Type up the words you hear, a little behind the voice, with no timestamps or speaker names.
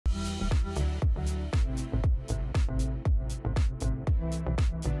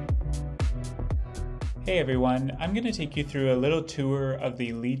Hey everyone, I'm going to take you through a little tour of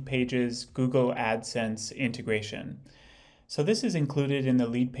the Leadpages Google AdSense integration. So this is included in the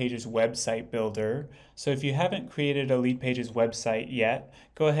Leadpages website builder. So if you haven't created a Leadpages website yet,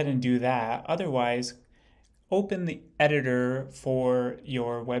 go ahead and do that. Otherwise, open the editor for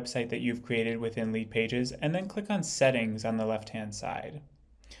your website that you've created within Leadpages and then click on Settings on the left-hand side.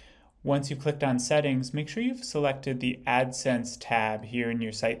 Once you've clicked on Settings, make sure you've selected the AdSense tab here in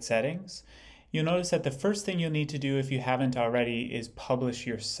your site settings. You'll notice that the first thing you'll need to do if you haven't already is publish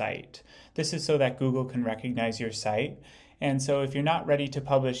your site. This is so that Google can recognize your site. And so if you're not ready to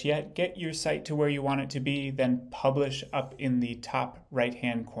publish yet, get your site to where you want it to be, then publish up in the top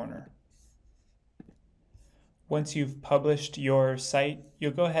right-hand corner. Once you've published your site,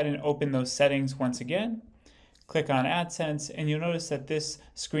 you'll go ahead and open those settings once again. Click on AdSense, and you'll notice that this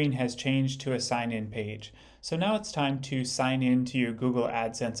screen has changed to a sign-in page. So now it's time to sign in to your Google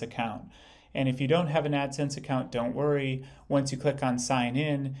AdSense account. And if you don't have an AdSense account, don't worry. Once you click on Sign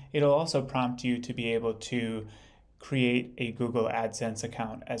In, it'll also prompt you to be able to create a Google AdSense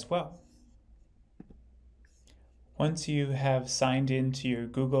account as well. Once you have signed into your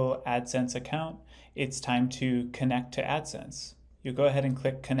Google AdSense account, it's time to connect to AdSense. You'll go ahead and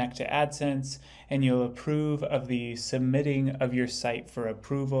click Connect to AdSense, and you'll approve of the submitting of your site for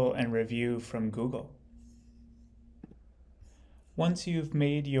approval and review from Google. Once you've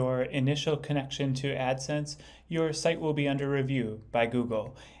made your initial connection to AdSense, your site will be under review by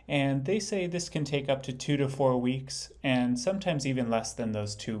Google. And they say this can take up to 2 to 4 weeks, and sometimes even less than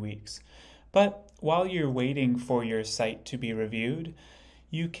those 2 weeks. But while you're waiting for your site to be reviewed,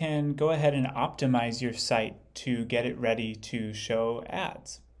 you can go ahead and optimize your site to get it ready to show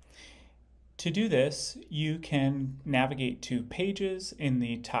ads. To do this, you can navigate to Pages in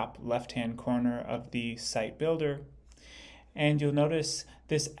the top left-hand corner of the site builder. And you'll notice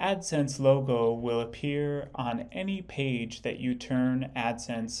this AdSense logo will appear on any page that you turn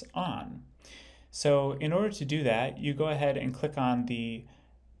AdSense on. So in order to do that, you go ahead and click on the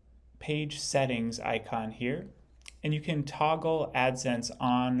page settings icon here, and you can toggle AdSense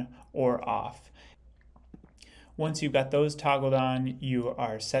on or off. Once you've got those toggled on, you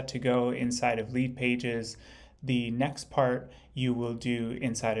are set to go inside of Leadpages. The next part you will do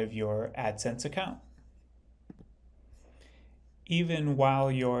inside of your AdSense account. Even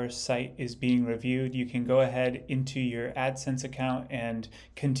while your site is being reviewed, you can go ahead into your AdSense account and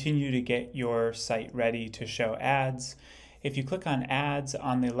continue to get your site ready to show ads. If you click on Ads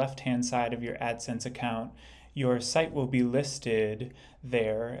on the left-hand side of your AdSense account, your site will be listed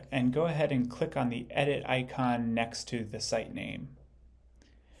there, and go ahead and click on the edit icon next to the site name.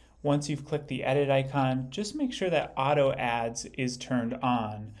 Once you've clicked the edit icon, just make sure that Auto Ads is turned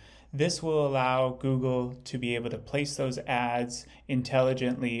on. This will allow Google to be able to place those ads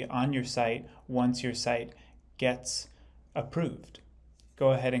intelligently on your site once your site gets approved.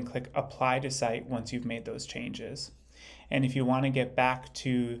 Go ahead and click Apply to Site once you've made those changes. And if you want to get back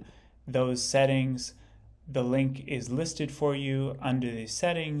to those settings, the link is listed for you under the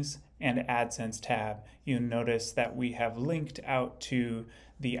Settings and AdSense tab. You'll notice that we have linked out to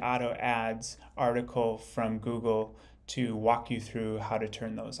the Auto Ads article from Google to walk you through how to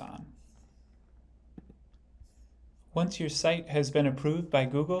turn those on. Once your site has been approved by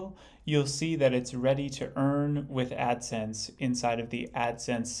Google, you'll see that it's ready to earn with AdSense inside of the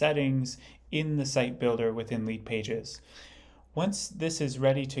AdSense settings in the site builder within Leadpages. Once this is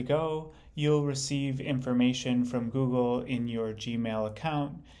ready to go, you'll receive information from Google in your Gmail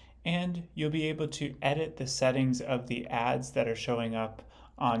account, and you'll be able to edit the settings of the ads that are showing up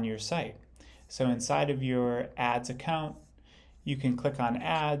on your site. So inside of your ads account, you can click on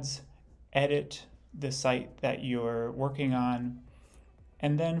Ads, edit the site that you're working on,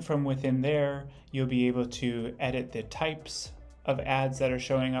 and then from within there, you'll be able to edit the types of ads that are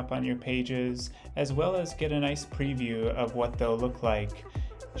showing up on your pages, as well as get a nice preview of what they'll look like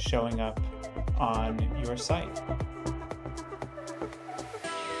showing up on your site.